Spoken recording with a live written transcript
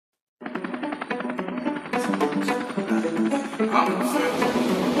This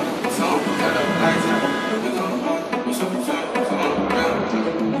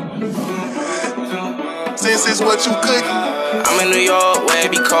is what you cooking. I'm in New York, where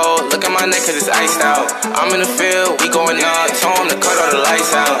it be cold. Look at my neck cause it's iced out. I'm in the field, we going up. Told him to cut all the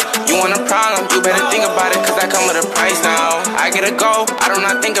lights out. You want a problem, you better think about it cause I come with a price now. I get a go, I do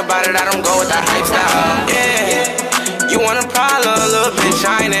not think about it, I don't go with that hype style. Yeah, you want a problem, little bitch,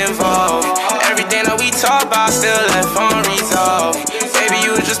 I ain't involved. Everything that we talk about still left unresolved. Baby,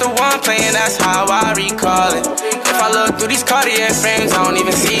 you was just the one playing, that's how I recall it. If I look through these Cartier frames, I don't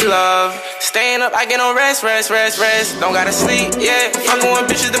even see love. Staying up, I get no rest. Don't gotta sleep, yeah. Fucking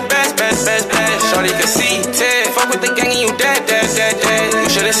with bitches the best. Shorty can see, Ted. Fuck with the gang and you dead. You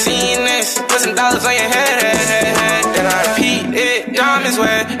should've seen this. Put some dollars on your head. Then I repeat it. Diamonds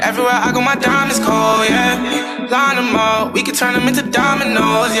wet. Everywhere I go, my diamonds cold, yeah. Line them up, we can turn them into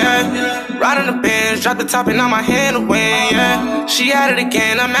dominoes, yeah. Ride on the bench, drop the top and now my hand away, yeah. She at it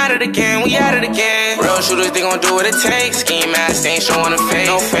again, I'm at it again, we at it again. Real shooters, they gon' do what it takes. Ski mask, they ain't showing a face.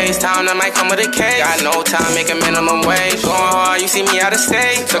 No FaceTime, that might come with a cake. Got no time, make a minimum wage. Going hard, you see me out of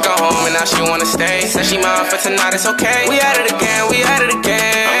state. Took her home and now she wanna stay. Said she mine for tonight, it's okay. We at it again, we at it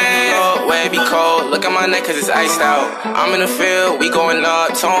again. Where it be cold, look at my neck cause it's iced out. I'm in the field, we going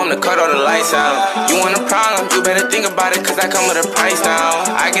up. Told him to cut all the lights out. You want a problem, you better think about it cause I come with a price now.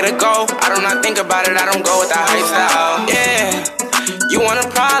 I get a go, I do not think about it, I don't go with that hype style. Yeah, you want a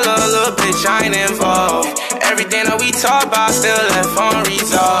problem, little bitch, I ain't involved. Everything that we talk about still left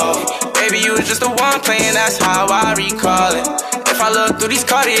unresolved. Baby, you was just the one playing, that's how I recall it. If I look through these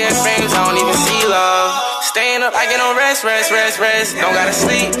Cartier frames, I don't even see love. Staying up, I get no rest. Don't gotta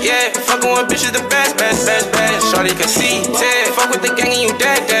sleep, yeah. Fucking with bitches the best. Shorty can see, Ted. Fuck with the gang and you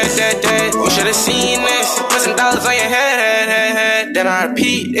dead. You should've seen this. Put some dollars on your head. Then I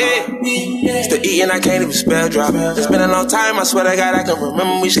repeat it. Still eating, I can't even spell drop. It's been a long time, I swear to God, I can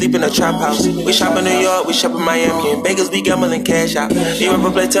remember we sleep in a trap house. We shop in New York, we shop in Miami. In Vegas, we gambling cash out. You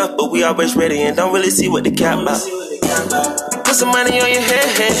ever play tough, but we always ready and don't really see what the cap about. Put some money on your head,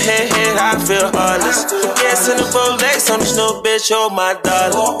 I feel heartless. Yeah, send a Rolex on this new bitch, oh my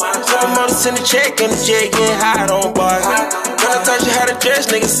darling. Couple more to send a check and the jet get high, don't bargain. When I touch you how to dress,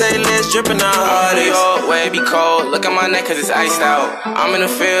 niggas say let's drippin' out hardest. York, where it be cold, look at my neck cause it's iced out. I'm in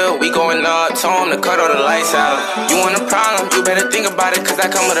the field, we going up. Told him to cut all the lights out. You want a problem, you better think about it cause I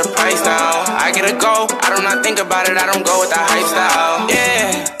come with a price now. I get a go, I do not think about it, I don't go with that hype style.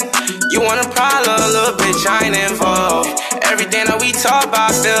 Yeah, you want a problem, little bitch, I ain't involved. Everything that we talk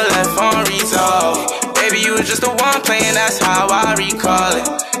about still left unresolved. Baby, you was just the one playing, that's how I recall it.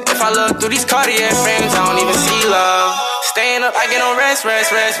 If I look through these Cartier frames, I don't even see love. Staying up, I get no rest.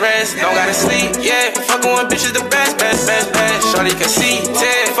 Don't gotta sleep, yeah. Fucking with bitches the best. Shorty can see,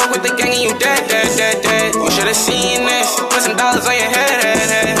 Ted. Fuck with the gang and you dead. You should've seen this. Put some dollars on your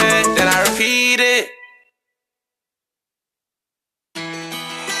head. Then I repeat it.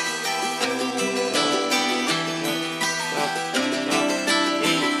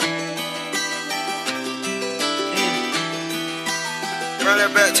 Run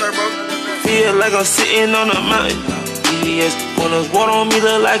that back, turbo. Feel like I'm sitting on a mountain. EVS corners, water on me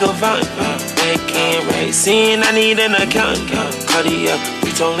look like a fountain. Backhand racing, I need an accountant. Cardi up,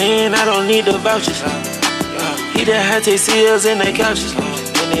 we told in, I don't need the vouchers. He that had taste seals in the couches.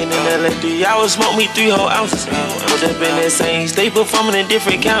 Went in LA 3 hours, smoked me 3 whole ounces. Was up in that same state, performing in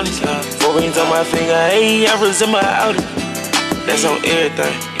different counties. 4 rings on my finger, hey, I resemble an Audi. That's on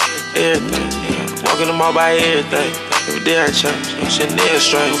everything. Walking them all by everything. Every day I change, Chanel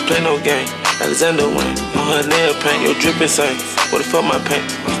strings, play no game. Alexander Wayne, on her nail paint, your drip insane. What the fuck my paint?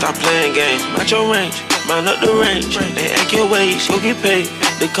 Stop playing games, match your range, mind up the range. They act your ways, go get paid.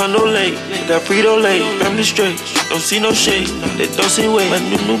 They condo late, got Frito late, family straight. Don't see no shade, they don't see way. My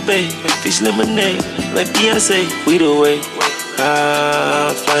new babe, fish lemonade, like Beyonce, we the way.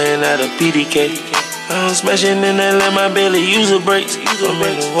 I'm flying out of PDK. I'm smashing in that, let my belly use a brakes. I'm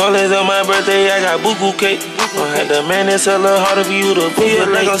making wallets on my birthday, I got buku cake. I had the man that's a little harder for you to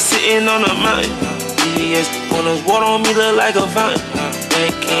feel like I'm sitting on a mountain. EVS corners, water on me look like a fountain.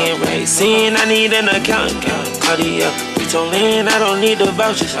 Backhand racing, I need an accountant. Cardi up, we told in, I don't need the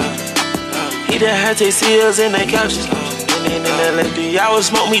vouchers. He that had taste seals in the couches. Went in LA 3 hours,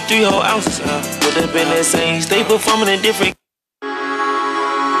 smoked me 3 whole ounces. Would have been that same state, performing in different.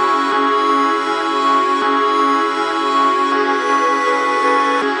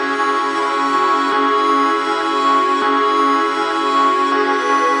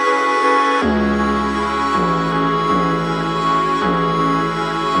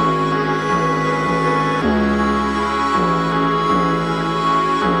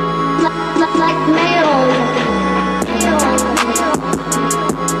 Like mail.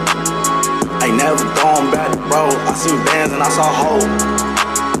 road. I seen bands and I saw hope.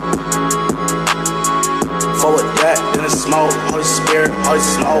 Forward that, then it's smoke. Holy Spirit, holy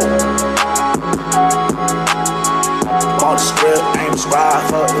smoke. Bought the script, ain't prescribed.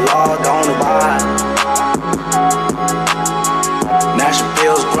 Fuck the law, don't abide. National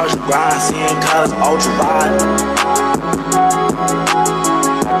pills, crush the grind. Seeing colors, ultra wide.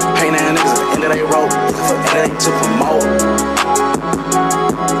 Pain ass niggas at the end of they rope. Looking for anything to promote.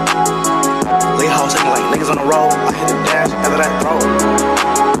 Lee hoes hanging like niggas on the road. I hit the dash after that throat.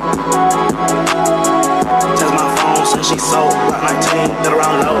 Text my phone since she sold. Rock 19, get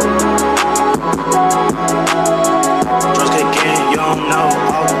around low. Drugs kick in, you don't know.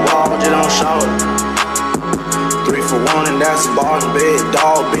 Off the wall, you don't show. 3 for 1 and that's a bargain. Big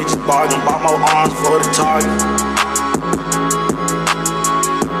dog, bitches bargain. Bought more arms for the target.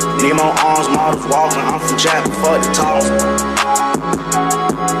 Need more arms, models walking. I'm from Jack, fuck the toss.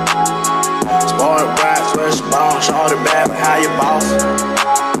 Spoiled rap, fresh bone. Show the bad, but how you boss?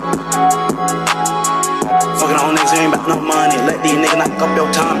 Fucking on niggas, ain't about no money. Let these niggas knock up your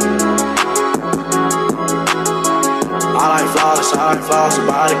tummy. I like flawless,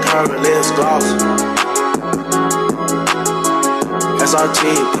 body curve, lips gloss. SRT,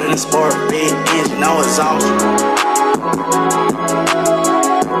 put in the sport, big engine, no exhaust.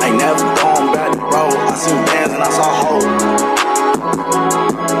 Ain't never going back to road. I seen bands and I saw hope.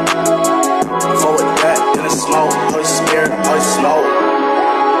 Forward that, then it's smoke. Holy Spirit, holy smoke.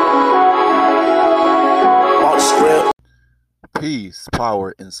 Bought the script. Peace,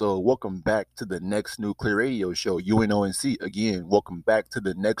 power, and soul. Welcome back to the Next Nuclear Radio Show, UNONC. Again, welcome back to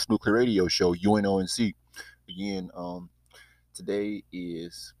the Next Nuclear Radio Show, UNONC. Again, today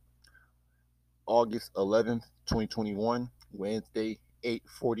is August 11th, 2021, Wednesday,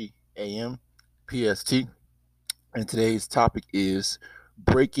 8:40 a.m. PST. And today's topic is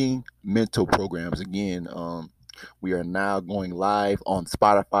breaking mental programs. Again, we are now going live on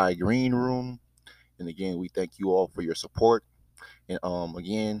Spotify.Greenroom. And again, we thank you all for your support. And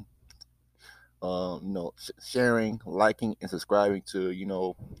again, sharing, liking, and subscribing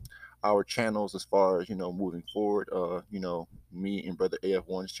to, our channels as far as, moving forward. Me and Brother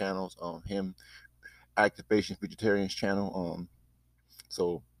AF1's channels, him, Activation Vegetarian's channel.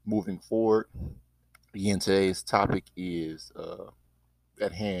 So moving forward, again, today's topic is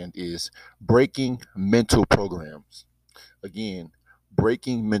at hand is breaking mental programs. Again,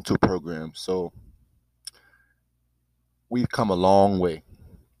 breaking mental programs. So we've come a long way.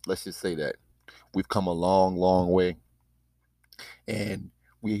 Let's just say that we've come a long, long way, and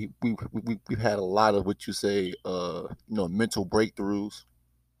we've had a lot of what you say, mental breakthroughs.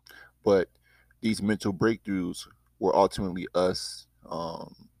 But these mental breakthroughs were ultimately us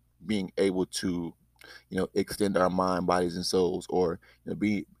being able to, extend our mind, bodies, and souls, or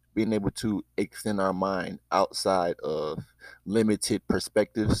being able to extend our mind outside of limited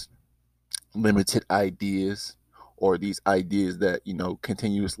perspectives, limited ideas, or these ideas that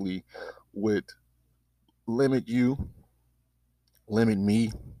continuously would limit you, limit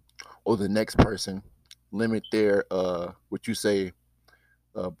me, or the next person, limit their what you say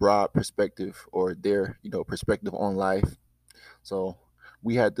broad perspective, or their perspective on life. So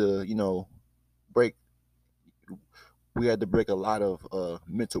we had to break a lot of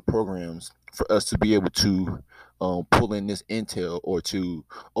mental programs for us to be able to pull in this intel, or to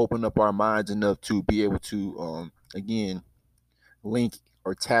open up our minds enough to be able to again link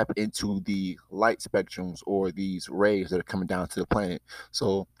or tap into the light spectrums, or these rays that are coming down to the planet.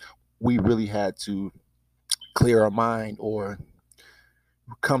 So we really had to clear our mind, or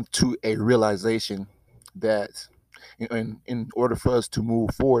come to a realization that in order for us to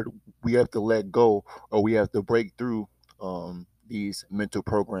move forward, we have to let go, or we have to break through these mental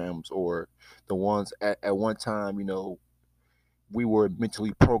programs, or the ones at one time, we were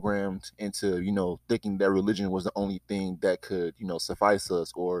mentally programmed into, thinking that religion was the only thing that could, suffice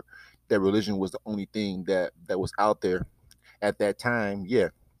us, or that religion was the only thing that was out there at that time. Yeah,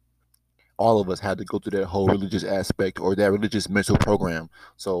 all of us had to go through that whole religious aspect, or that religious mental program.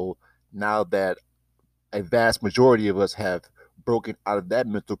 So now that a vast majority of us have broken out of that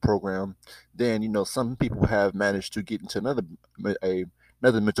mental program, then some people have managed to get into another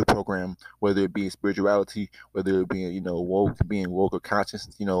mental program, whether it be spirituality, whether it be being woke or conscious,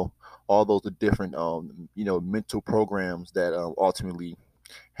 all those are different mental programs that ultimately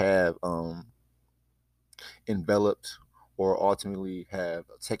have enveloped, or ultimately have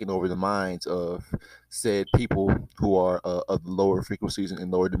taken over the minds of said people who are of the lower frequencies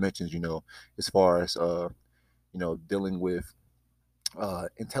and lower dimensions, as far as dealing with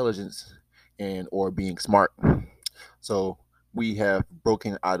intelligence and or being smart. So we have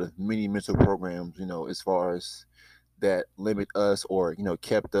broken out of many mental programs, as far as that limit us or,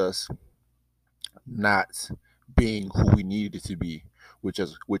 kept us not being who we needed to be, which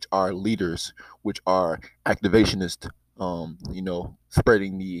are leaders, which are activationists,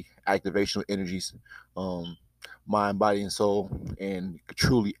 spreading the activational energies, um, mind, body, and soul, and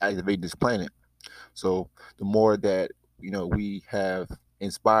truly activating this planet. So the more that we have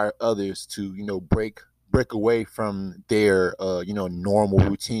inspired others to break away from their normal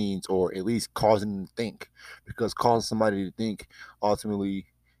routines, or at least causing them to think, because causing somebody to think ultimately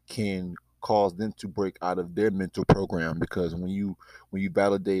can cause them to break out of their mental program. Because when you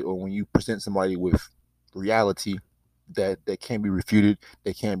validate, or when you present somebody with reality that can't be refuted,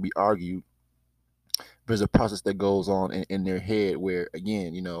 that can't be argued, there's a process that goes on in their head where,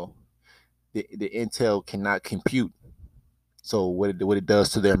 again, the intel cannot compute. So what it does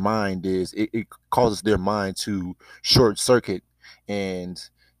to their mind is it causes their mind to short circuit, and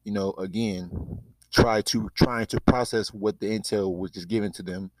again, trying to process what the intel was just given to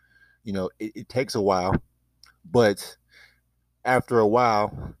them. It takes a while, but after a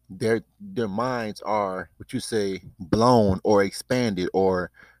while, their minds are, what you say, blown or expanded,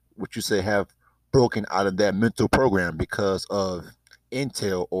 or what you say, have broken out of that mental program, because of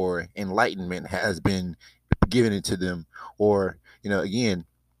intel or enlightenment has been given into them. Or again,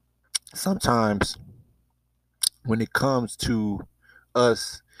 sometimes when it comes to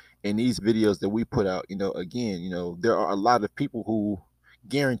us and these videos that we put out, again, there are a lot of people who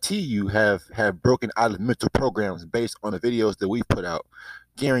guarantee you have broken out of mental programs based on the videos that we put out.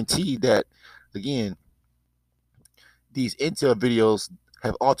 Guarantee that, again, these intel videos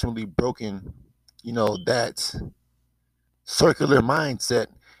have ultimately broken that circular mindset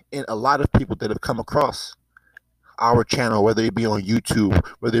in a lot of people that have come across our channel, whether it be on YouTube,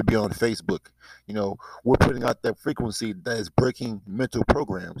 whether it be on Facebook. We're putting out that frequency that is breaking mental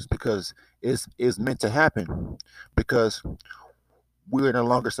programs, because it's meant to happen. Because we're no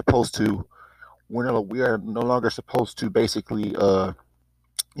longer supposed to we are no longer supposed to basically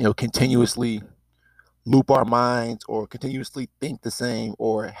continuously loop our minds, or continuously think the same,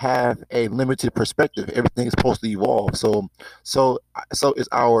 or have a limited perspective. Everything is supposed to evolve. So is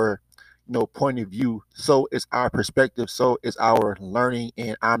our point of view, so is our perspective, so is our learning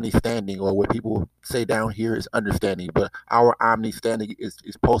and understanding, or what people say down here is understanding. But our understanding is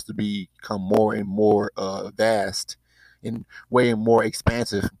supposed to become more and more vast, and way more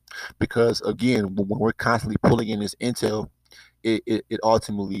expansive. Because again, when we're constantly pulling in this intel, it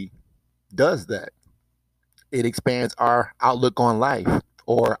ultimately does that. It expands our outlook on life,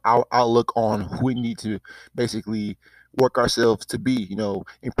 or our outlook on who we need to basically work ourselves to be,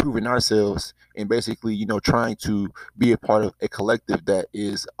 improving ourselves, and basically, trying to be a part of a collective that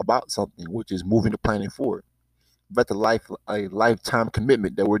is about something, which is moving the planet forward. But a lifetime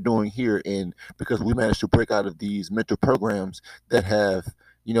commitment that we're doing here. And because we managed to break out of these mental programs that have,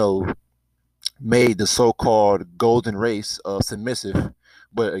 you know, made the so-called golden race submissive.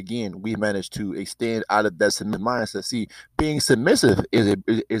 But again, we managed to extend out of that submissive mindset. See, being submissive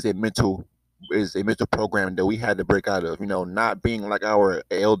is a mental program that we had to break out of. Not being like our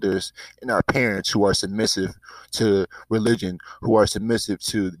elders and our parents, who are submissive to religion, who are submissive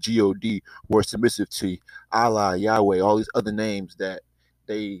to God, who are submissive to Allah, Yahweh, all these other names that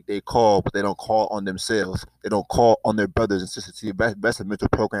they call, but they don't call on themselves. They don't call on their brothers and sisters. See, that's a mental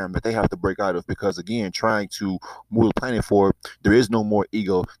program that they have to break out of, because again, trying to move the planet forward, there is no more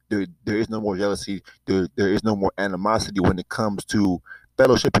ego. There is no more jealousy. There is no more animosity when it comes to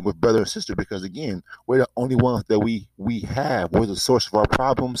fellowshipping with brother and sister, because again, we're the only ones that we have. We're the source of our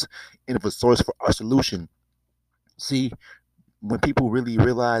problems and the source for our solution. See, when people really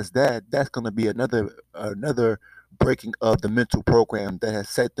realize that, that's going to be another breaking of the mental program that has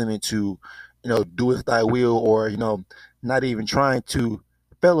set them into, do as thy will, or not even trying to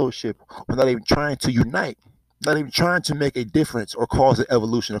fellowship, or not even trying to unite, not even trying to make a difference, or cause an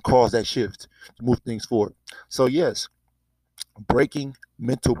evolution, or cause that shift to move things forward. So yes, breaking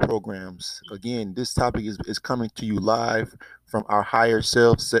mental programs. Again, this topic is coming to you live from our higher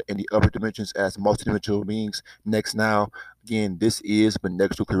self, set in the upper dimensions as multidimensional beings. Next now, again, this is the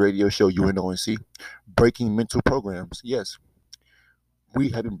Next Nuclear Radio Show, UNONC. Breaking mental programs. Yes, we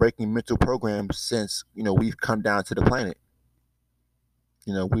have been breaking mental programs since we've come down to the planet.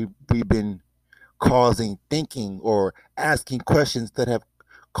 We've been causing thinking, or asking questions that have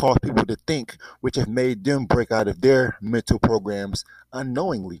caused people to think, which have made them break out of their mental programs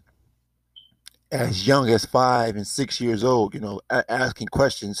unknowingly. As young as 5 and 6 years old, asking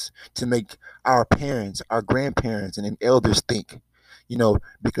questions to make our parents, our grandparents, and then elders think,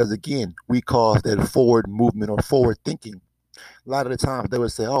 because again, we cause that forward movement or forward thinking. A lot of the times they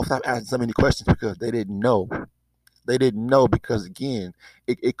would say, "Oh, stop asking so many questions," because they didn't know. They didn't know because again,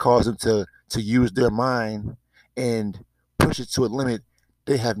 it caused them to use their mind and push it to a limit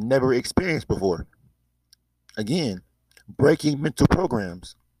they have never experienced before. Again, breaking mental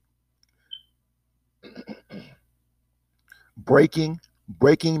programs. Breaking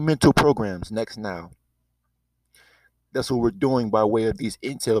mental programs next now. That's what we're doing by way of these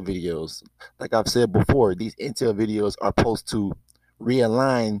intel videos. Like I've said before, these intel videos are supposed to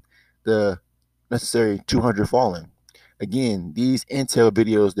realign the necessary 200 fallen. Again, these intel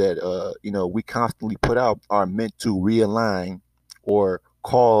videos that we constantly put out are meant to realign or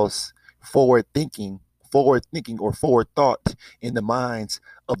cause forward thinking or forward thought in the minds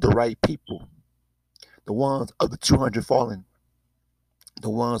of the right people, the ones of the 200 fallen, the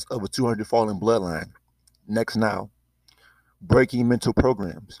ones of a 200 fallen bloodline. Next now, breaking mental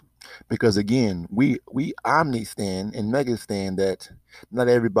programs, because again we omni-stand and mega stand that not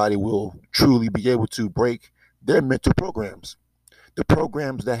everybody will truly be able to break their mental programs, the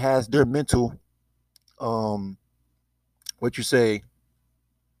programs that has their mental um what you say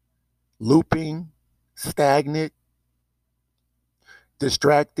looping, stagnant,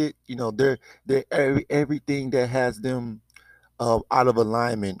 distracted. They're everything that has them out of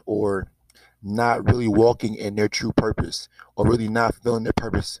alignment or not really walking in their true purpose or really not fulfilling their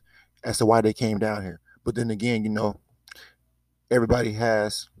purpose as to why they came down here. But then again, everybody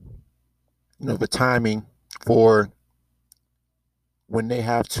has, the timing for when they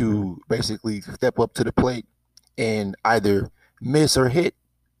have to basically step up to the plate and either miss or hit.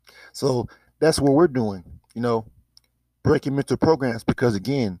 So that's what we're doing, breaking mental programs, because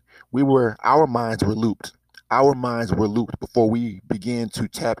again, our minds were looped. Our minds were looped before we began to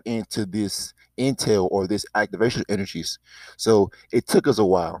tap into this intel or this activation energies. So it took us a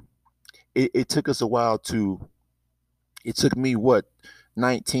while. It took us a while it took me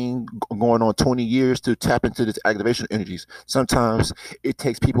 19 going on 20 years to tap into this activation energies. Sometimes it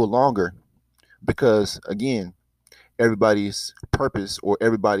takes people longer because again, everybody's purpose or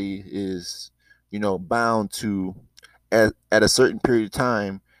everybody is, bound to at a certain period of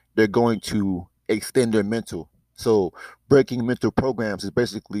time, they're going to extend their mental. So breaking mental programs is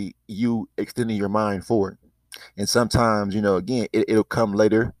basically you extending your mind forward. And sometimes, again, it'll come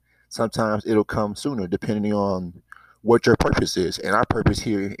later. Sometimes it'll come sooner, depending on what your purpose is. And our purpose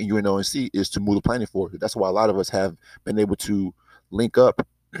here in UNONC is to move the planet forward. That's why a lot of us have been able to link up.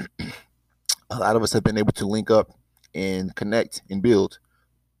 A lot of us have been able to link up and connect and build.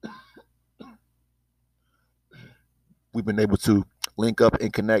 We've been able to link up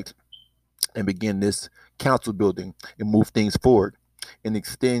and connect and begin this council building and move things forward and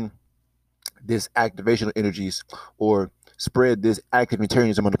extend this activational energies or spread this active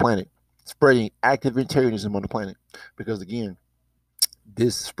vegetarianism on the planet, spreading active vegetarianism on the planet. Because again,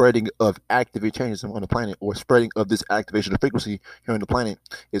 this spreading of active vegetarianism on the planet or spreading of this activational frequency here on the planet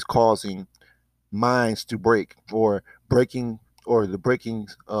is causing minds to break or breaking or the breaking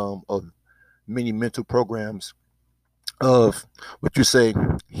of many mental programs of what you say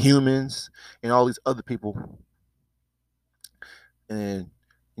humans and all these other people and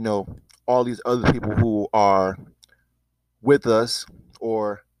all these other people who are with us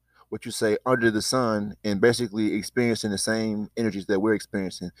or what you say under the sun and basically experiencing the same energies that we're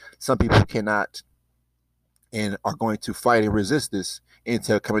experiencing. Some people cannot and are going to fight and resist this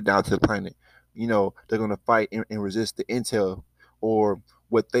intel coming down to the planet. They're going to fight and resist the intel or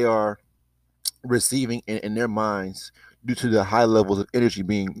what they are receiving in their minds due to the high levels of energy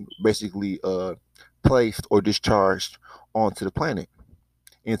being basically placed or discharged onto the planet,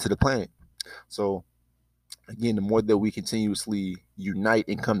 into the planet. So again, the more that we continuously unite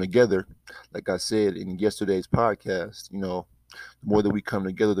and come together, like I said in yesterday's podcast, the more that we come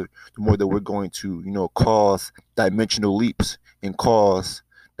together, the more that we're going to, cause dimensional leaps and cause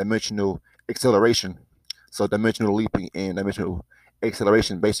dimensional acceleration. So dimensional leaping and dimensional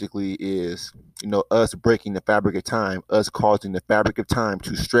acceleration basically is, us breaking the fabric of time, us causing the fabric of time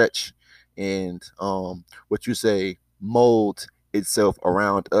to stretch and what you say mold itself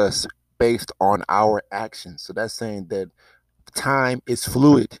around us based on our actions. So that's saying that time is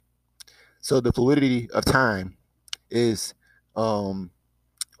fluid. So the fluidity of time is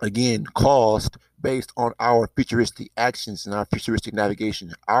again caused based on our futuristic actions and our futuristic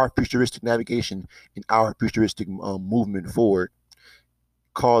navigation. Our futuristic navigation and our futuristic movement forward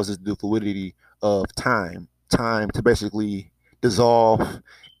causes the fluidity of time to basically dissolve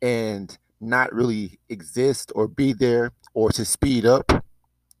and not really exist or be there or to speed up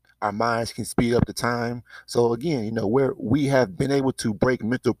our minds can speed up the time. So again, where we have been able to break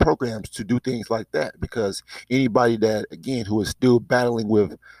mental programs to do things like that, because anybody that, again, who is still battling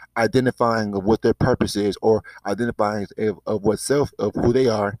with identifying of what their purpose is, or identifying of what self, of who they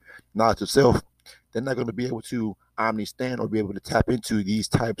are, knowledge of self, they're not going to be able to understand or be able to tap into these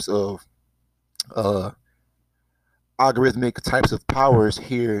types of uh, algorithmic types of powers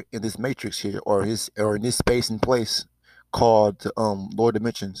here in this matrix here, or in this space and place called lower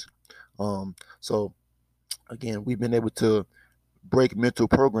dimensions. So again, we've been able to break mental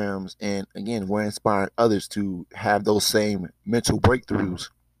programs, and again, we're inspiring others to have those same mental breakthroughs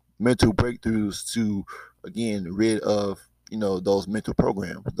to, again, rid of those mental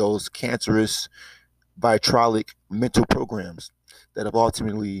programs, those cancerous vitrolic mental programs that have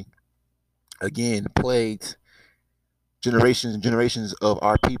ultimately, again, plagued generations and generations of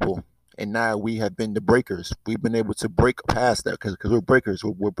our people. And now we have been the breakers. We've been able to break past that, because we're breakers.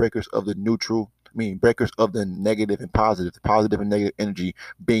 We're breakers of the neutral, breakers of the negative and positive, the positive and negative energy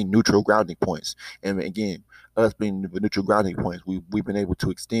being neutral grounding points. And again, us being the neutral grounding points, we've been able to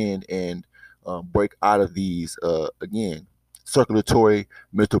extend and break out of these, again, circulatory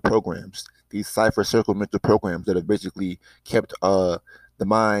mental programs, these cipher circle mental programs that have basically kept the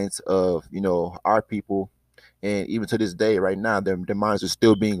minds of, our people. And even to this day, right now, their minds are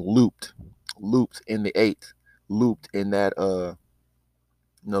still being looped in the eight, looped in that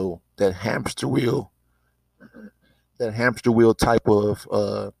that hamster wheel type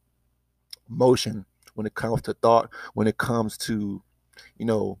of motion, when it comes to thought, when it comes to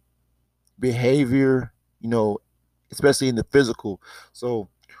behavior, especially in the physical. So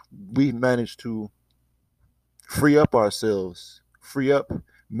we managed to free up ourselves, free up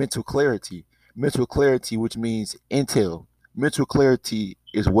mental clarity. Mental clarity, which means intel. Mental clarity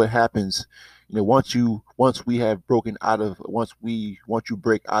is what happens, once we have broken out of, once you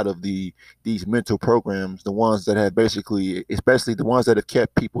break out of these mental programs, the ones that have basically, especially the ones that have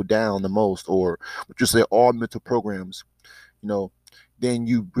kept people down the most, or what you say, all mental programs, then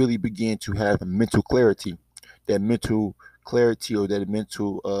you really begin to have mental clarity. That mental clarity, or that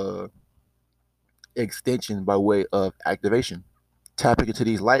mental extension by way of activation, tapping into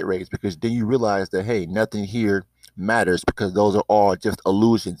these light rays, because then you realize that, hey, nothing here matters, because those are all just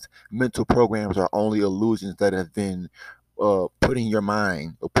illusions. Mental programs are only illusions that have been put in your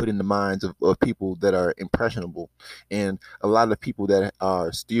mind, or put in the minds of people that are impressionable. And a lot of people that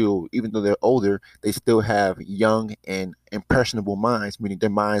are still, even though they're older, they still have young and impressionable minds, meaning their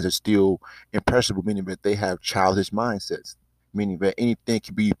minds are still impressionable, meaning that they have childish mindsets, meaning that anything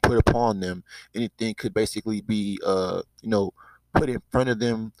can be put upon them, anything could basically be put in front of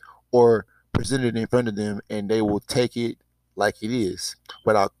them, or presented in front of them, and they will take it like it is,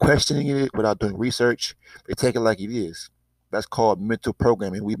 without questioning it, without doing research. They take it like it is. That's called mental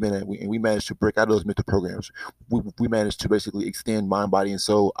programming. We managed to break out of those mental programs. We managed to basically extend mind, body, and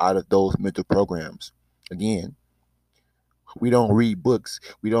soul out of those mental programs. Again, we don't read books.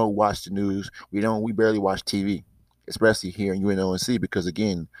 We don't watch the news. We barely watch TV, especially here in UNONC, because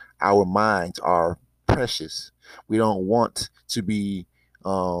again, our minds are precious. We don't want to be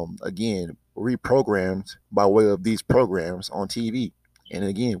again, reprogrammed by way of these programs on TV. And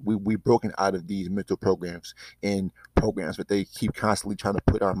again, we've broken out of these mental programs, and programs that they keep constantly trying to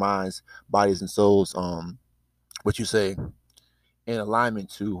put our minds, bodies, and souls, what you say, in alignment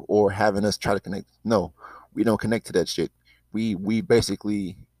to, or having us try to connect. No, we don't connect to that shit. We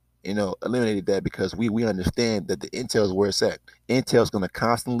basically, eliminated that, because we understand that the intel is where it's at. Intel is going to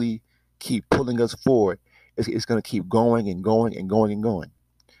constantly keep pulling us forward. It's going to keep going and going and going and going.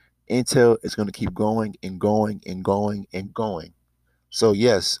 Intel is going to keep going and going and going and going. So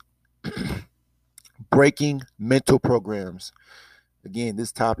yes, breaking mental programs. Again,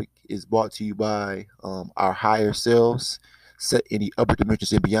 this topic is brought to you by our higher selves, set in the upper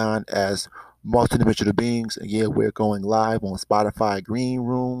dimensions and beyond, as multidimensional beings. Again, we're going live on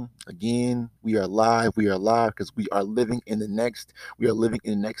Spotify.Greenroom. Again, we are live. We are live because we are living in the next. We are living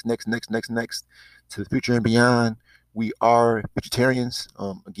in the next to the future and beyond. We are vegetarians.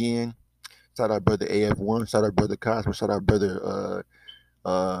 Again, shout out brother AF1. Shout out brother Cosmo. Shout out brother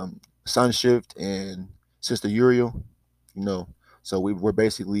Sunshift and sister Uriel. So we're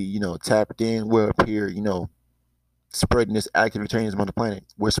basically, tapped in. We're up here, spreading this active vegetarianism on the planet.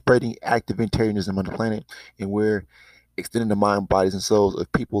 We're spreading active vegetarianism on the planet, and we're extending the mind, bodies, and souls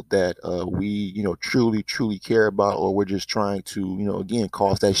of people that we, truly care about, or we're just trying to, again,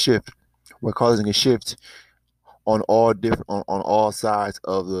 cause that shift. We're causing a shift on all different, on all sides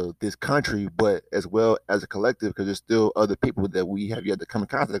of this country, but as well as a collective, because there's still other people that we have yet to come in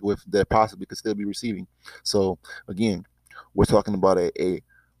contact with that possibly could still be receiving. So again, we're talking about a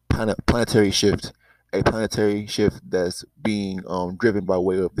planetary shift, a planetary shift that's being driven by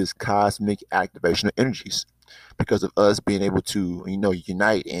way of this cosmic activation of energies, because of us being able to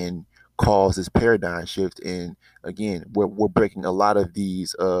unite and cause this paradigm shift. And again, we're breaking a lot of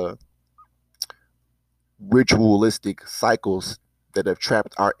these ritualistic cycles that have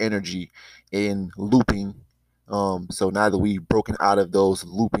trapped our energy in looping. So now that we've broken out of those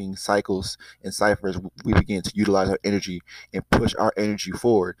looping cycles and ciphers, we begin to utilize our energy and push our energy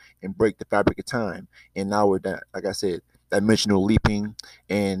forward and break the fabric of time. And now we're that, like I said, dimensional leaping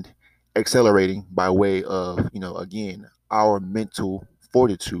and accelerating by way of, again, our mental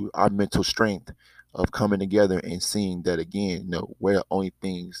fortitude, our mental strength of coming together and seeing that again, we're the only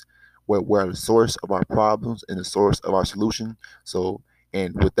things, we're the source of our problems and the source of our solution. So,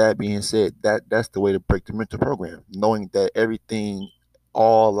 and with that being said, that's the way to break the mental program, knowing that everything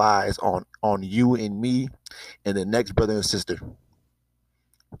all lies on you and me and the next brother and sister.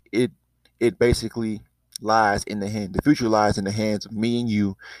 It it basically lies in the hand. The future lies in the hands of me and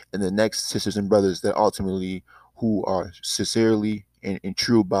you and the next sisters and brothers that ultimately who are sincerely and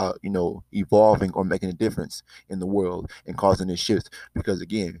true about evolving or making a difference in the world and causing this shift. Because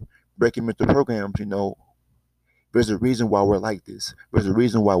again, breaking mental programs, there's a reason why we're like this. There's a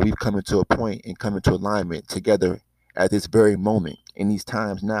reason why we've come into a point and come into alignment together at this very moment in these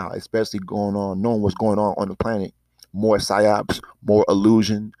times now, especially going on, knowing what's going on the planet. More psyops, more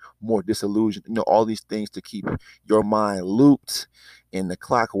illusion, more disillusion, all these things to keep your mind looped in the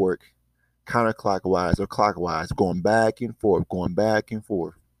clockwork, counterclockwise or clockwise, going back and forth, going back and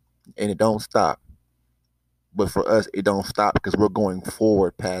forth. And it don't stop. But for us, it don't stop because we're going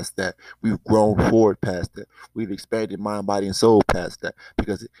forward past that. We've grown forward past that. We've expanded mind, body, and soul past that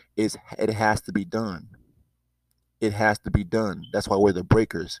because it has to be done. It has to be done. That's why we're the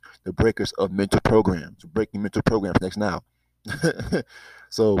breakers of mental programs, breaking mental programs next now.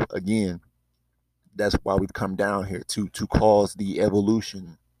 So again, that's why we've come down here to cause the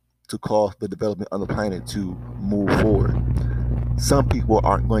evolution, to cause the development of the planet to move forward. Some people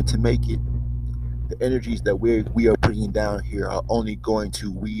aren't going to make it. The energies that we are bringing down here are only going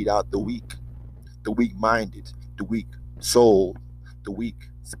to weed out the weak-minded, the weak soul, the weak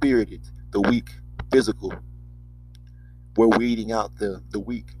spirited, the weak physical. We're weeding out the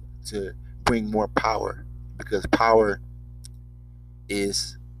weak to bring more power, because power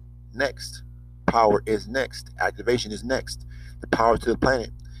is next. Power is next. Activation is next. The power to the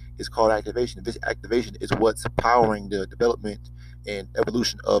planet is called activation. This activation is what's powering the development and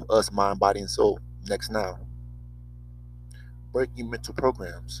evolution of us, mind, body, and soul. Next now. Breaking mental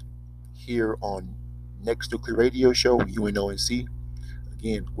programs here on Next Nuclear Radio Show, UNONC.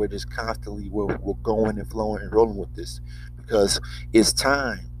 Again, we're just constantly we're going and flowing and rolling with this because it's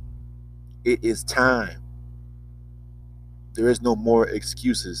time. It is time. There is no more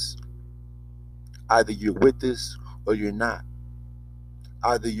excuses. Either you're with this or you're not.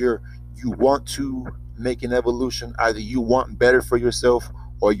 Either you want to make an evolution, either you want better for yourself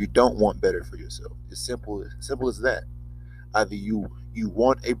or you don't want better for yourself. It's simple as that. Either you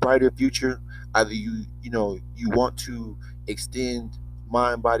want a brighter future, either you want to extend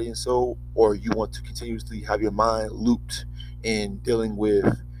mind, body, and soul, or you want to continuously have your mind looped in dealing with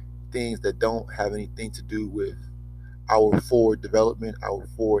things that don't have anything to do with our forward development, our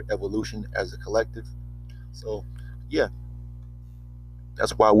forward evolution as a collective. So yeah,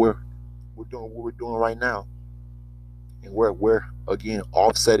 that's why we're doing what we're doing right now. And we're again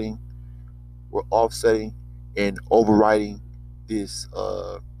offsetting and overriding this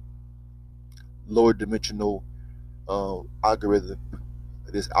lower dimensional algorithm,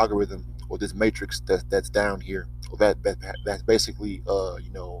 or this matrix that's down here, or that's basically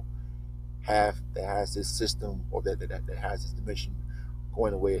that has this system, or that has this dimension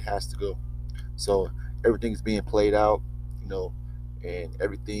going the way it has to go. So everything's being played out, and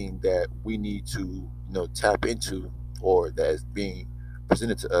everything that we need to tap into, or that is being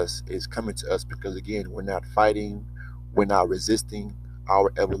presented to us, is coming to us because again, we're not fighting, we're not resisting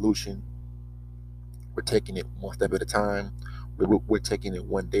our evolution. We're taking it one step at a time. We're taking it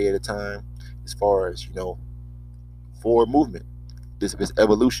one day at a time, as far as forward movement. This is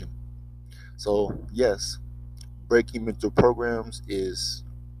evolution. So yes, breaking mental programs is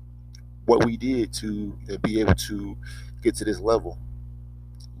what we did to be able to get to this level.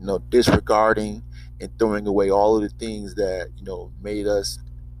 Disregarding and throwing away all of the things that made us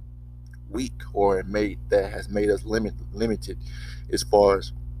weak, or that has made us limited, as far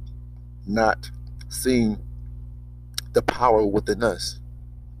as not seeing the power within us,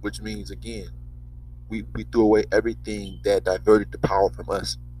 which means again we threw away everything that diverted the power from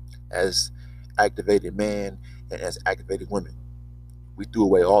us as activated man and as activated women. We threw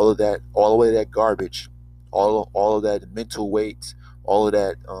away all of that garbage, all of that mental weight, all of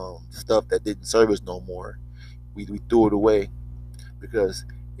that stuff that didn't serve us no more. We threw it away because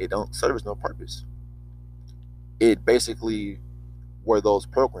it don't serve us no purpose. It basically were those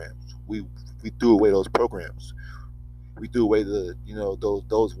programs. We threw away those programs. We threw away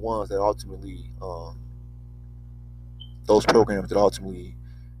those ones that ultimately those programs that ultimately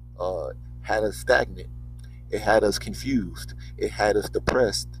had us stagnant. It had us confused. It had us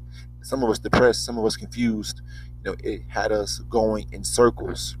depressed. Some of us depressed. Some of us confused. It had us going in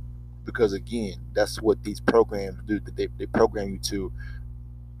circles because again, that's what these programs do. They program you to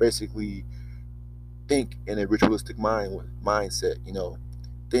basically think in a ritualistic mindset.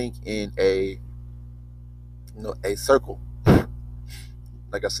 Think in a circle.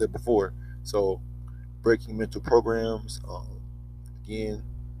 Like I said before. So breaking mental programs. Again,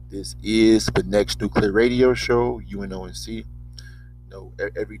 this is the Next Nuclear Radio Show, UNONC.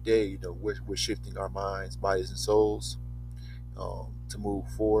 Every day, we're shifting our minds, bodies, and souls to move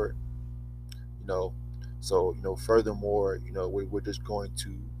forward. So furthermore, we're just going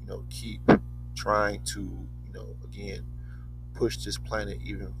to keep trying to again push this planet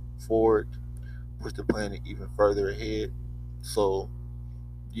even forward, push the planet even further ahead. So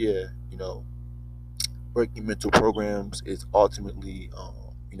yeah, breaking mental programs is ultimately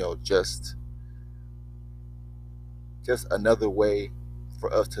just another way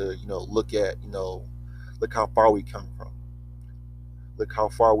for us to look how far we come from, look how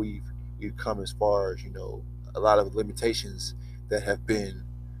far we've come as far as a lot of limitations that have been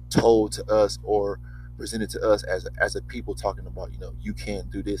told to us or presented to us as a people, talking about you can't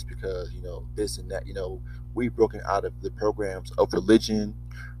do this because this and that. We've broken out of the programs of religion,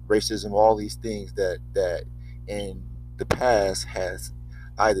 racism, all these things that in the past has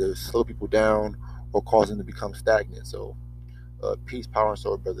either slowed people down or caused them to become stagnant. So peace, power, and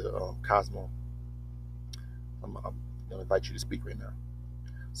soul, brother Cosmo. I'm gonna invite you to speak right now.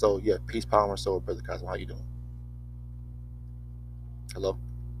 So yeah, peace, power, and soul, brother Cosmo. How you doing? Hello.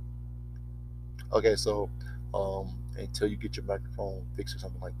 Okay, so until you get your microphone fixed or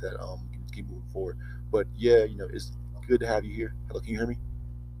something like that, you can keep moving forward. But yeah, it's good to have you here. Hello, can you hear me?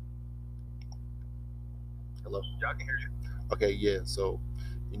 Hello. Yeah, I can hear you. Okay, yeah. So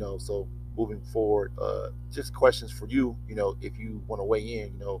so moving forward, just questions for you. If you want to weigh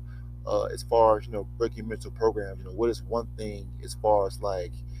in, as far as breaking mental programs, what is one thing as far as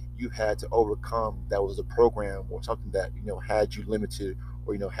like you had to overcome that was a program or something that had you limited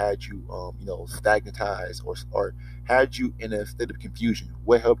or had you stagnatized or had you in a state of confusion?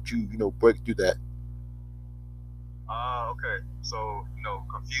 What helped you break through that? Okay. So,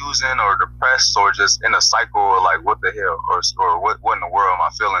 confusing or depressed or just in a cycle or like what the hell or what in the world am I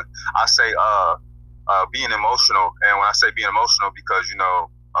feeling? I say being emotional, and when I say being emotional, because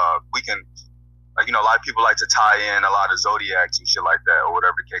we can a lot of people like to tie in a lot of zodiacs and shit like that or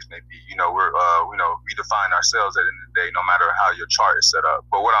whatever the case may be. We define ourselves at the end of the day, no matter how your chart is set up.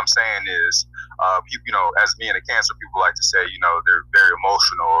 But what I'm saying is, people, as being a Cancer, people like to say, they're very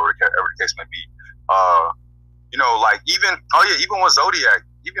emotional or whatever the case may be. Like even with zodiac,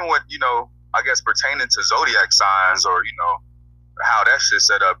 even with I guess pertaining to zodiac signs or how that shit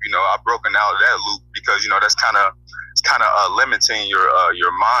set up. I've broken out of that loop because that's kind of limiting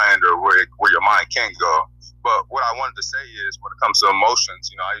your mind or where your mind can go. But what I wanted to say is, when it comes to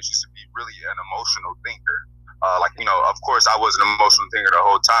emotions, I used to be really an emotional thinker. Of course, I was an emotional thinker the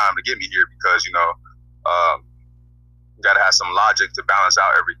whole time to get me here because you got to have some logic to balance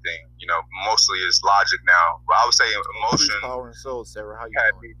out everything. Mostly it's logic now. But I would say emotion. Peace, power, and soul, Sarah. How you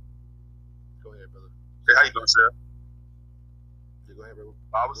doing? Go ahead, brother. Hey, how you doing, Sarah? Yeah, go ahead, brother.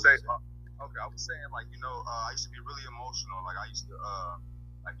 I would say, okay, I was saying I used to be really emotional. Like I used to, I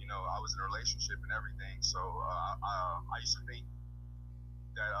was in a relationship and everything. So I used to think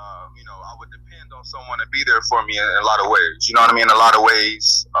that, I would depend on someone to be there for me in a lot of ways. You know what I mean? A lot of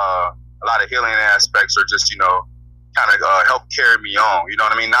ways, a lot of healing aspects are just, kind of help carry me on. You know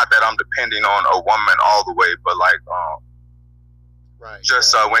what I mean? Not that I'm depending on a woman all the way, but right.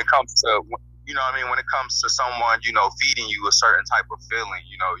 Just when it comes to, when it comes to someone, feeding you a certain type of feeling,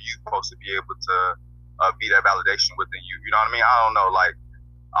 you're supposed to be able to be that validation within you. You know what I mean? I don't know.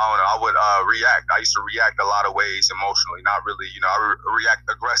 I would react. I used to react a lot of ways emotionally, not really, I react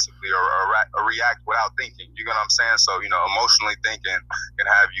aggressively or react without thinking. You know what I'm saying? So, emotionally thinking can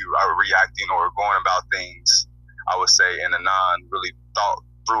have you reacting or going about things, I would say, in a non-really thought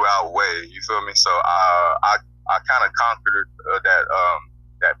throughout way. You feel me? So I kind of conquered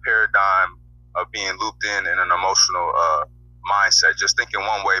that paradigm of being looped in an emotional mindset, just thinking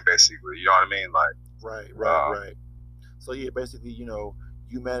one way, basically. You know what I mean? Right. So yeah, basically, you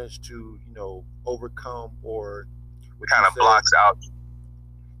managed to, overcome, or what you Kind of said. blocks out.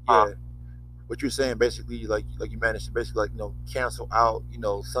 Yeah, what you're saying basically, like you managed to basically, like, cancel out,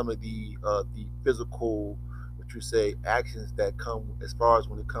 some of the physical, what you say, actions that come as far as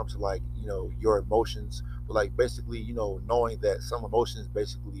when it comes to, like, your emotions, but like basically, knowing that some emotions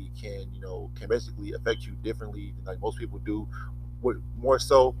basically can basically affect you differently than like most people do, more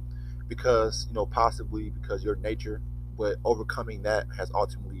so because, possibly because your nature, but overcoming that has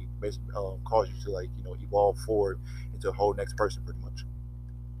ultimately basically caused you to, like, evolve forward into a whole next person, pretty much.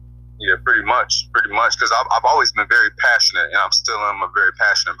 Yeah, pretty much, because I've always been very passionate, and I'm a very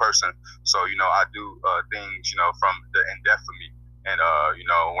passionate person. So I do things from the in depth of me, and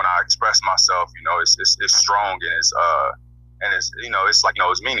when I express myself, it's strong, and it's like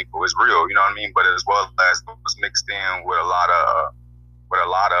it's meaningful, it's real, you know what I mean. But as well as it's mixed in with a lot of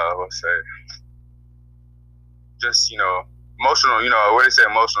let's say just emotional, what they say,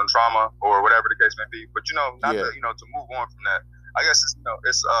 emotional trauma or whatever the case may be. But not Yeah. to move on from that. I guess it's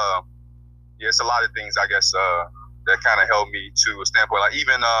a lot of things, I guess, that kind of held me to a standpoint. Like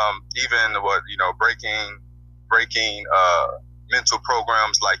even what breaking mental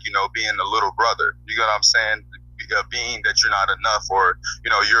programs, like being a little brother. You know what I'm saying? Being that you're not enough, or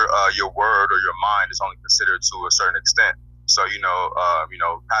your word or your mind is only considered to a certain extent. So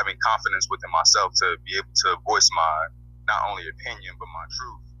having confidence within myself to be able to voice my not only opinion but my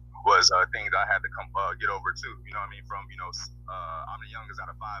truth was a thing that I had to come get over too. You know what I mean? From I'm the youngest out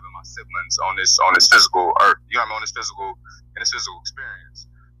of 5 of my siblings on this physical earth. You know what I mean? In this physical experience.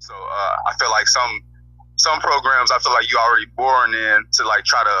 So I feel like some programs, I feel like you already born in to, like,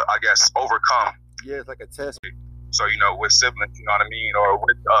 try to, I guess, overcome. Yeah, it's like a test. So with siblings, you know what I mean, or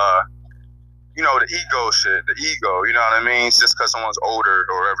with the ego shit, the ego. You know what I mean? It's just because someone's older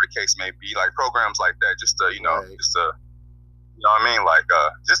or whatever the case may be. Like programs like that, just to Right. just to. You know what I mean? Like,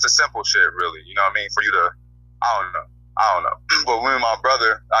 just the simple shit, really. You know what I mean? For you to, I don't know. But me and my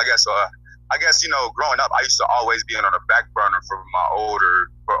brother, I guess, growing up, I used to always be on the back burner for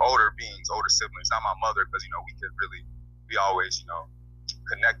older beings, older siblings. Not my mother, because, we could really be always,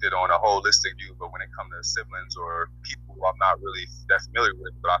 connected on a holistic view. But when it comes to siblings or people who I'm not really that familiar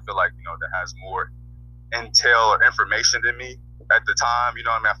with, but I feel like, that has more intel or information than me at the time, you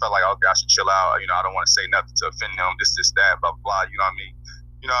know what I mean? I felt like, okay, I should chill out. I don't want to say nothing to offend them, this, that, blah, blah, you know what I mean?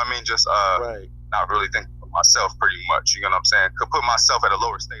 You know what I mean? Just Right. not really thinking of myself pretty much, you know what I'm saying? Could put myself at a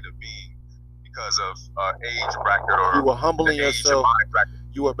lower state of being because of age bracket or You were humbling the age yourself. and mind bracket.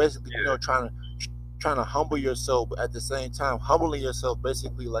 You were basically, Yeah. trying to humble yourself, but at the same time, humbling yourself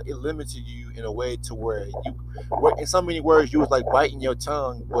basically, like, it limited you in a way to where in so many words, you was like biting your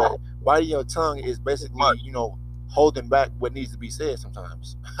tongue, but biting your tongue is basically, Much. holding back what needs to be said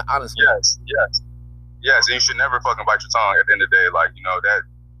sometimes. Honestly. Yes, and you should never fucking bite your tongue at the end of the day. Like,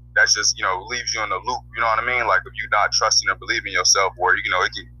 that's just, leaves you in the loop, you know what I mean? Like, if you're not trusting or believing yourself, or, it can,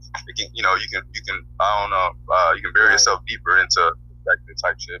 you can, I don't know, you can bury yourself deeper into that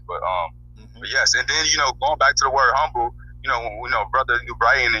type shit. But yes, and then, going back to the word humble, when, brother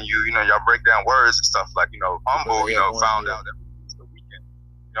Brian and y'all break down words and stuff, like, humble, found out that it's the weekend,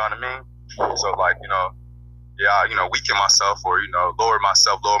 you know what I mean? So, like, weaken myself, or, lower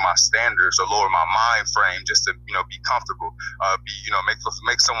myself, lower my standards, or lower my mind frame just to, be comfortable,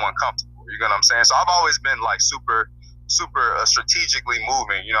 make someone comfortable. You know what I'm saying? So I've always been like super strategically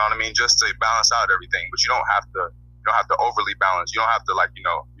moving, you know what I mean? Just to balance out everything, but you don't have to overly balance. You don't have to, like, you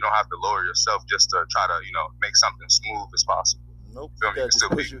don't have to lower yourself just to try to, make something smooth as possible. Nope. You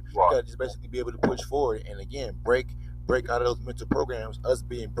You gotta just basically be able to push forward, and again, break out of those mental programs, us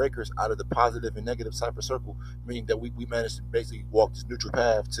being breakers out of the positive and negative cipher circle, meaning that we managed to basically walk this neutral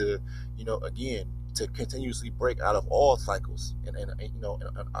path to, again, to continuously break out of all cycles, and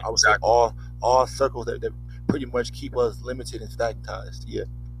I would say all circles that pretty much keep us limited and stagnantized. Yeah.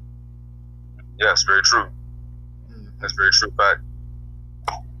 Yes, very true. That's very true fact.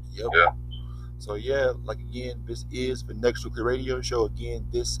 Yep. Yeah. So yeah, like, again, this is the Next Nuclear Radio Show. Again,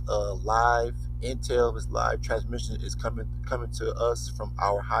 this live intel, this live transmission is coming to us from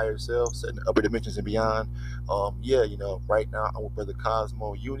our higher selves in the upper dimensions and beyond. Right now I'm with Brother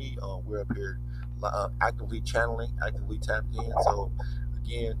Cosmo Uni. We're up here actively channeling, actively tapped in. So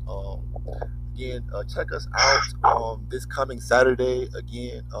again, check us out this coming Saturday.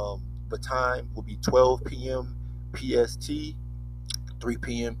 Again, the time will be 12 p.m. PST, 3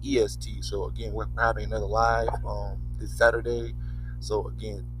 p.m. EST. So again, we're having another live this Saturday. So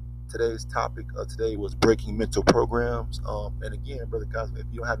again, today's topic of today was breaking mental programs. And again, Brother Cosmo, if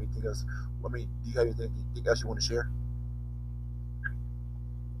you don't have anything else, do you have anything else you want to share?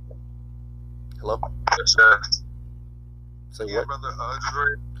 Hello? Yes. Say Yeah, what? brother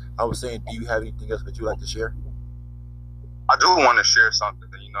Dre. I was saying, do you have anything else that you'd like to share? I do want to share something.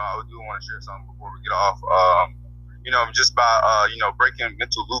 I do want to share something before we get off. Just by breaking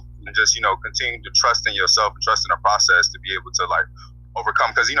mental loop and just continuing to trust in yourself and trust in the process to be able to like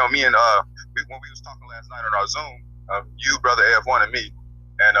overcome. Because me and when we was talking last night on our Zoom, you, brother AF1, and me,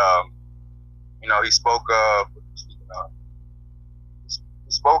 and he spoke of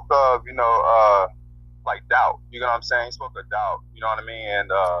like doubt. You know what I'm saying? He spoke of doubt. You know what I mean? And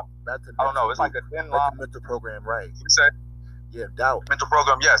That's I don't know. It's like a thin line. That's a mental program, right? You said Yeah, doubt. mental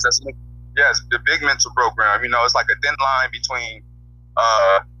program. Yes, yes, the big mental program. It's like a thin line between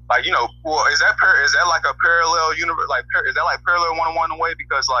well, is that like a parallel universe? Like, is that like parallel one-on-one in a way?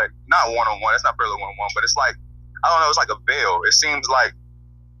 Because like not one-on-one. It's not parallel one-on-one, but it's like I don't know. It's like a veil. It seems like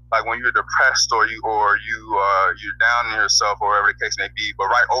when you're depressed or you're down in yourself or whatever the case may be, but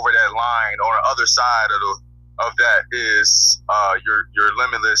right over that line on the other side of that is your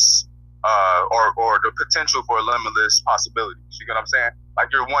limitless or the potential for limitless possibilities. You get what I'm saying? Like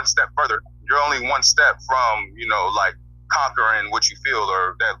you're one step further. You're only one step from like conquering what you feel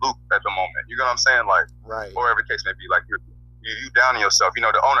or that loop at the moment. You get what I'm saying? Like Right. or whatever the case may be. Like you down in yourself. On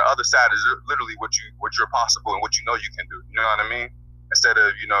the other side is literally what you're possible and what you know you can do. You know what I mean? Instead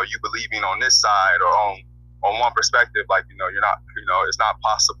of you believing on this side or on one perspective, like you're not it's not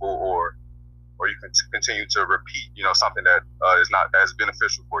possible or you can continue to repeat something that is not as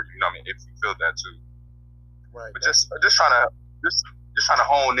beneficial for you. You know what I mean? If you feel that too. Right. But just trying to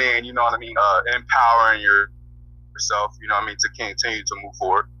hone in. You know what I mean? Empowering yourself. You know what I mean? To continue to move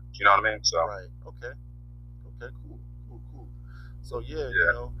forward. You know what I mean? So. Right. Okay. Cool. So yeah.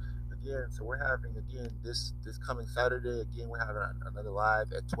 Again, so we're having this coming Saturday. Again, we're having another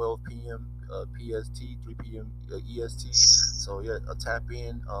live at 12 p.m. PST, 3 p.m. EST. So yeah, tap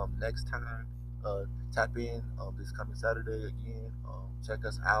in next time. Tap in this coming Saturday again. Check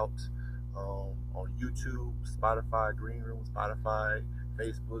us out on YouTube, Spotify.Greenroom, Spotify,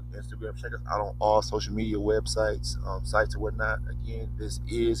 Facebook, Instagram. Check us out on all social media websites, sites and whatnot. Again, this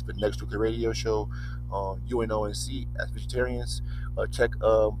is the Next Week Radio Show. UNONC as vegetarians. Check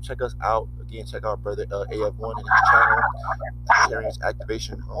us out again. Check out brother AF1 and his channel, Vegetarians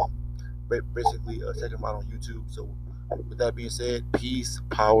Activation. Basically, check him out on YouTube. So, with that being said, peace,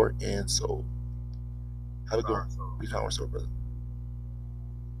 power, and soul. Have a good one. Peace, power, and soul, brother.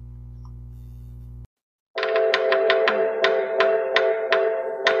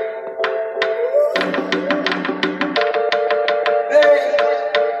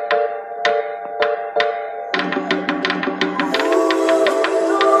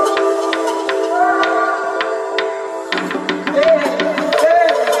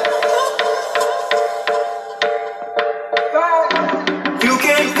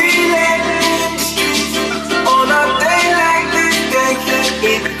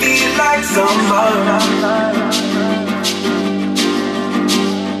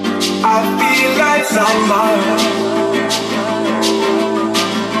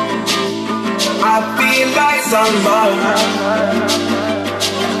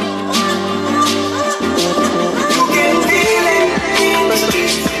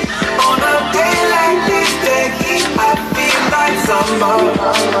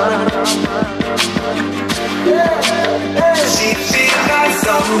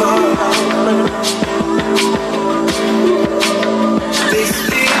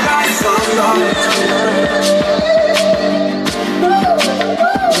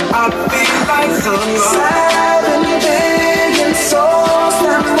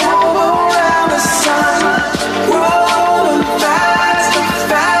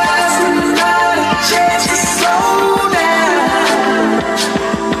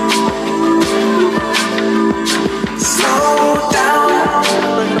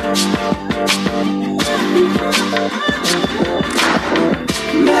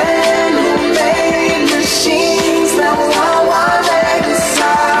 Man,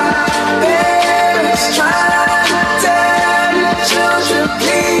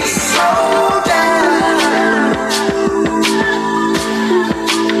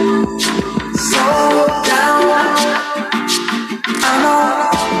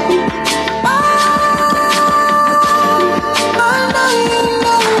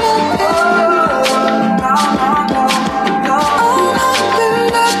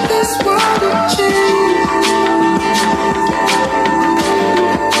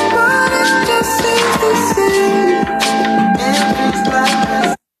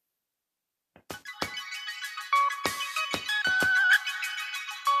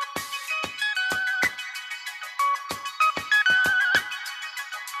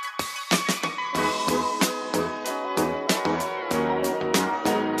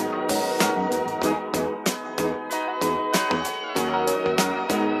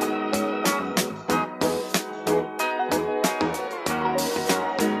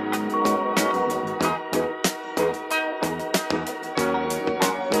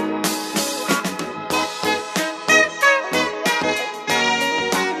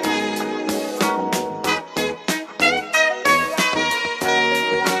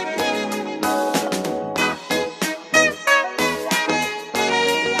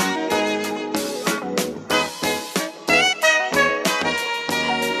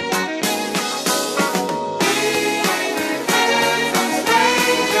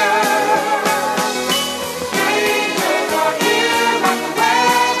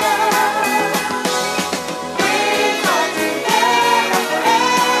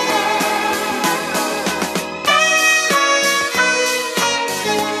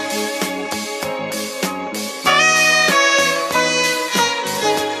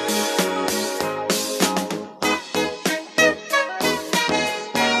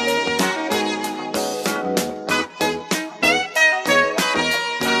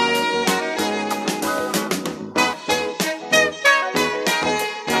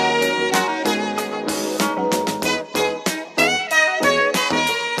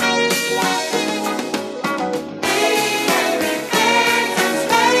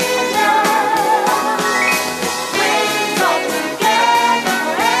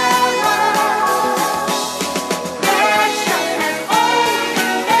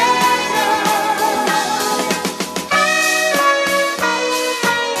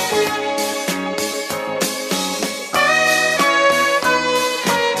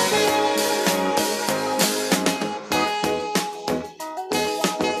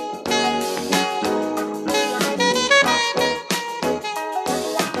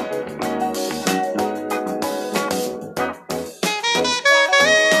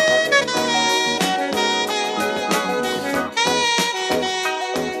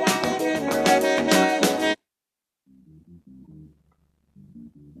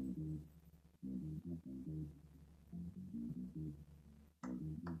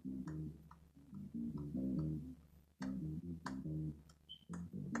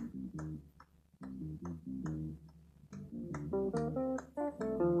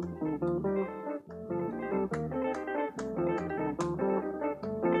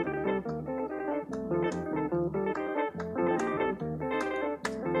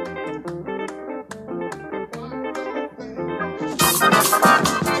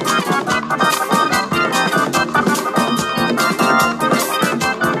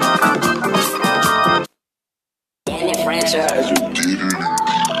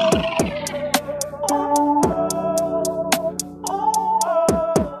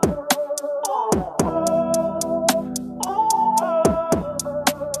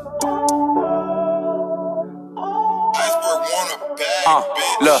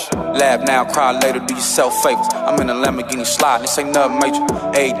 Look, laugh now, cry later, do yourself favors. I'm in a Lamborghini slide, this ain't nothing major.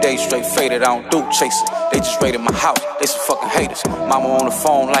 8 days straight faded, I don't do chasing. They just raided my house, they some fucking haters. Mama on the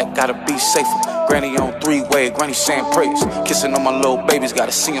phone like, gotta be safer. Granny on three-way, granny saying prayers. Kissing on my little babies,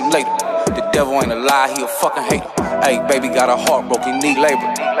 gotta see him later. The devil ain't a lie, he a fucking hater. Hey, baby got a heart broken, need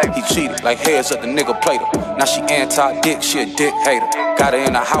labor. He cheated, like heads up, the nigga played her. Now she anti-dick, she a dick hater. Got her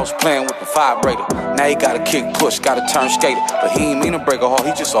in the house playing with the vibrator. Now he gotta kick push, gotta turn skater. But he ain't mean to break a heart,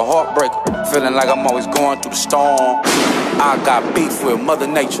 he just a heartbreaker. Feeling like I'm always going through the storm. I got beef with Mother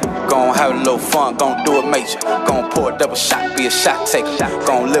Nature. Gon' have a little fun, gon' do it major. Gon' pour a double shot, be a shot taker.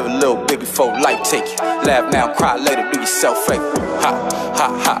 Gon' live a little bit before life take you. Laugh now, cry later, do yourself favor. Ha, ha,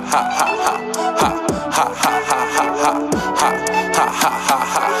 ha, ha, ha, ha. Ha, ha, ha, ha, ha, ha. Ha, ha, ha, ha,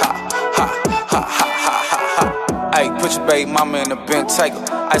 ha, ha. Ha, ha, ha, ha, ha, ha. Hey, put your baby mama in the Benz taker.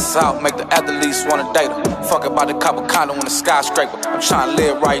 Ice out, make the athletes wanna date her. Fuck about the copper condo in the skyscraper. I'm trying to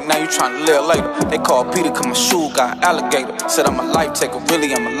live right now, you trying to live later. They call Peter cause my shoe got alligator. Said I'm a life taker,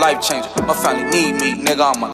 really I'm a life changer. My family need me, nigga, I'm a